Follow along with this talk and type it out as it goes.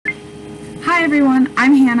Hi everyone,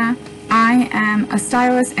 I'm Hannah. I am a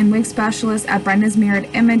stylist and wig specialist at Brenda's Mirrored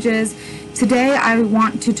Images. Today I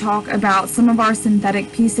want to talk about some of our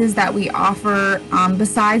synthetic pieces that we offer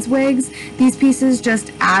besides wigs. These pieces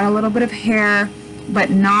just add a little bit of hair,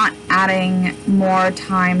 but not adding more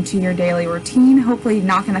time to your daily routine, hopefully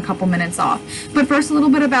knocking a couple minutes off. But first, a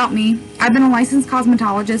little bit about me. I've been a licensed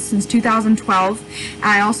cosmetologist since 2012.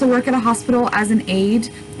 I also work at a hospital as an aide,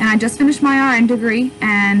 and I just finished my RN degree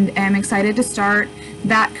and am excited to start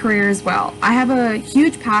that career as well. I have a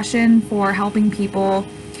huge passion for helping people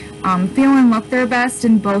feel and look their best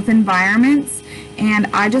in both environments, and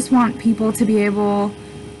I just want people to be able,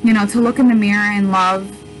 to look in the mirror and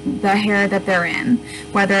love the hair that they're in,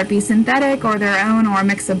 whether it be synthetic or their own or a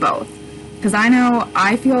mix of both, because I know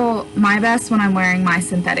I feel my best when I'm wearing my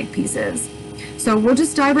synthetic pieces. So we'll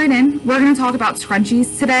just dive right in. We're going to talk about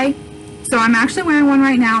scrunchies today. So I'm actually wearing one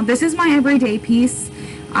right now. This is my everyday piece.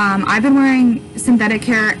 I've been wearing synthetic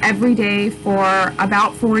hair every day for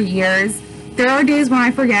about 4 years. There are days when I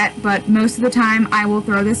forget, but most of the time I will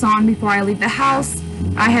throw this on before I leave the house.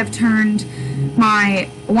 I have turned my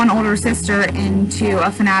one older sister into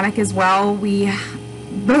a fanatic as well. We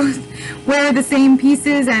both wear the same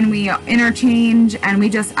pieces and we interchange, and we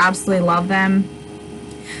just absolutely love them.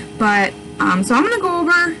 But so I'm going to go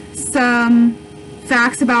over some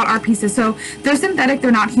facts about our pieces. So they're synthetic,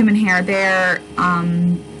 they're not human hair. They're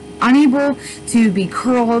unable to be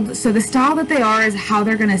curled, so the style that they are is how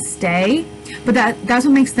they're going to stay, but that's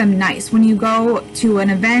what makes them nice. When you go to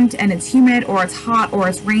an event and it's humid or it's hot or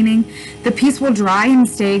it's raining, the piece will dry and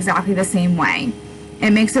stay exactly the same way.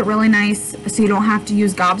 It makes it really nice, so you don't have to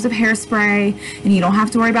use gobs of hairspray and you don't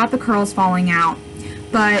have to worry about the curls falling out.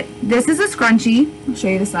 But this is a scrunchie. I'll show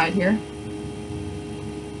you the side here,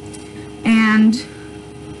 and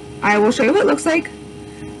I will show you what it looks like.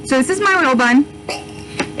 So this is my roll bun.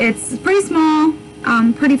 It's pretty small,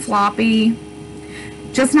 pretty floppy,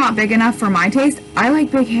 just not big enough for my taste. I like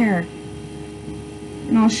big hair.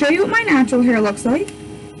 And I'll show you what my natural hair looks like.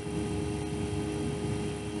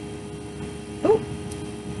 Oh,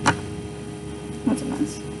 that's a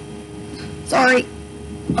mess. Sorry.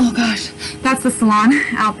 Oh gosh, that's the salon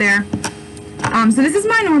out there. So this is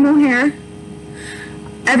my normal hair.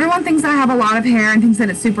 Everyone thinks I have a lot of hair and thinks that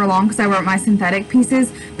it's super long because I wear my synthetic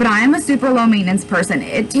pieces, but I am a super low maintenance person.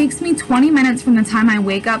 It takes me 20 minutes from the time I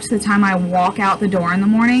wake up to the time I walk out the door in the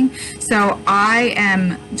morning. So I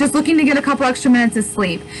am just looking to get a couple extra minutes of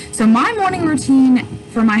sleep. So my morning routine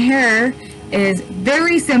for my hair is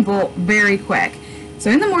very simple, very quick.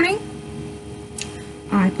 So in the morning,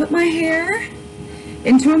 I put my hair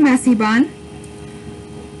into a messy bun.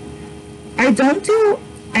 I don't do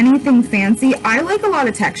anything fancy. I like a lot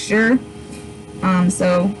of texture,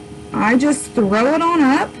 so I just throw it on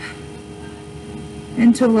up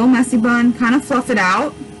into a little messy bun, kind of fluff it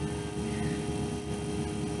out,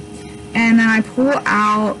 and then I pull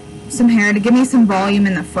out some hair to give me some volume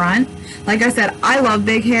in the front. Like I said, I love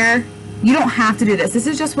big hair. You don't have to do this. This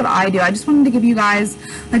is just what I do. I just wanted to give you guys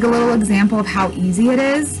like a little example of how easy it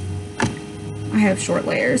is. I have short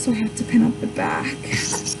layers, so I have to pin up the back.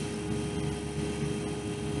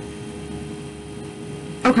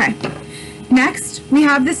 Okay, next we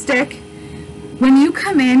have the stick. When you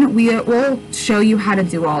come in, we will show you how to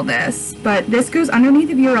do all this, but this goes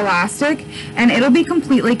underneath of your elastic and it'll be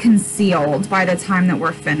completely concealed by the time that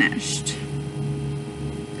we're finished.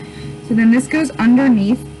 So then this goes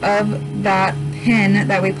underneath of that pin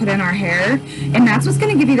that we put in our hair, and that's what's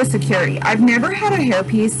going to give you the security. I've never had a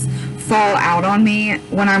hairpiece fall out on me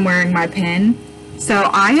when I'm wearing my pin.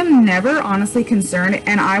 So I am never honestly concerned,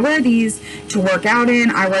 and I wear these to work out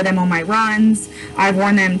in. I wear them on my runs. I've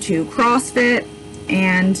worn them to CrossFit,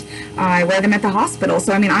 and I wear them at the hospital.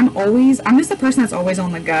 So I mean, I'm just a person that's always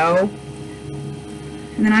on the go.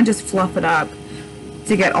 And then I just fluff it up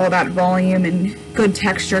to get all that volume and good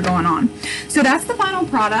texture going on. So that's the final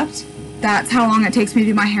product. That's how long it takes me to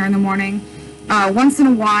do my hair in the morning. Once in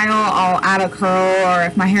a while, I'll add a curl, or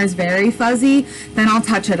if my hair is very fuzzy, then I'll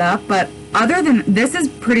touch it up. But other than this is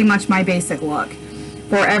pretty much my basic look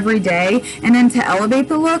for every day. And then to elevate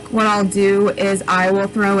the look, what I'll do is I will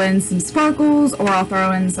throw in some sparkles, or I'll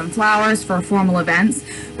throw in some flowers for formal events,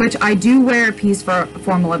 which I do wear a piece for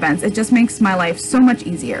formal events. It just makes my life so much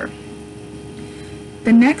easier.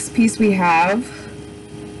 The next piece we have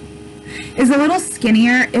is a little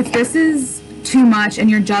skinnier. If this is too much and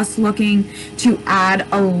you're just looking to add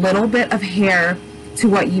a little bit of hair to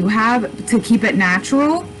what you have to keep it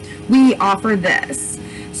natural, we offer this.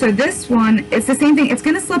 So this one, it's the same thing. It's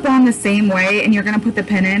going to slip on the same way and you're going to put the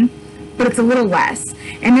pin in, but it's a little less.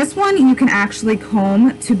 And this one you can actually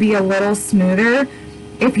comb to be a little smoother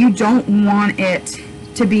if you don't want it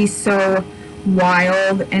to be so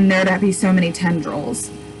wild and there to be so many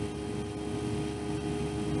tendrils.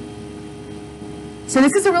 So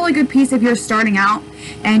this is a really good piece if you're starting out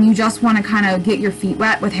and you just want to kind of get your feet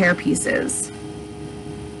wet with hair pieces.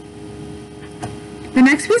 The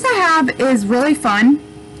next piece I have is really fun.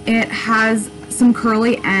 It has some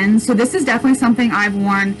curly ends. So this is definitely something I've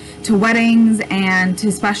worn to weddings and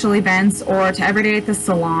to special events or to every day at the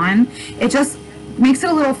salon. It just makes it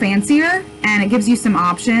a little fancier and it gives you some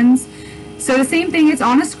options. So the same thing, it's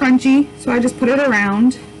on a scrunchie. So I just put it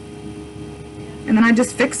around and then I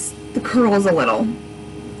just fix the curls a little.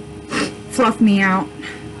 Fluff me out.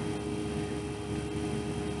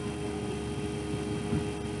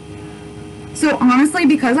 So honestly,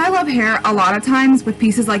 because I love hair, a lot of times with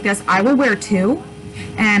pieces like this, I will wear two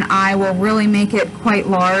and I will really make it quite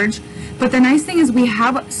large. But the nice thing is we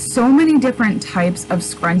have so many different types of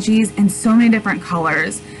scrunchies and so many different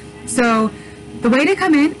colors. So the way to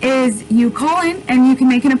come in is you call in and you can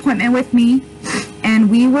make an appointment with me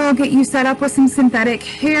and we will get you set up with some synthetic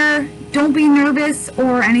hair. Don't be nervous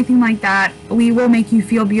or anything like that. We will make you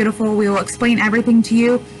feel beautiful. We will explain everything to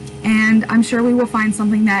you. And I'm sure we will find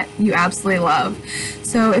something that you absolutely love.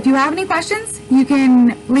 So if you have any questions, you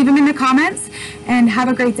can leave them in the comments and have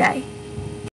a great day.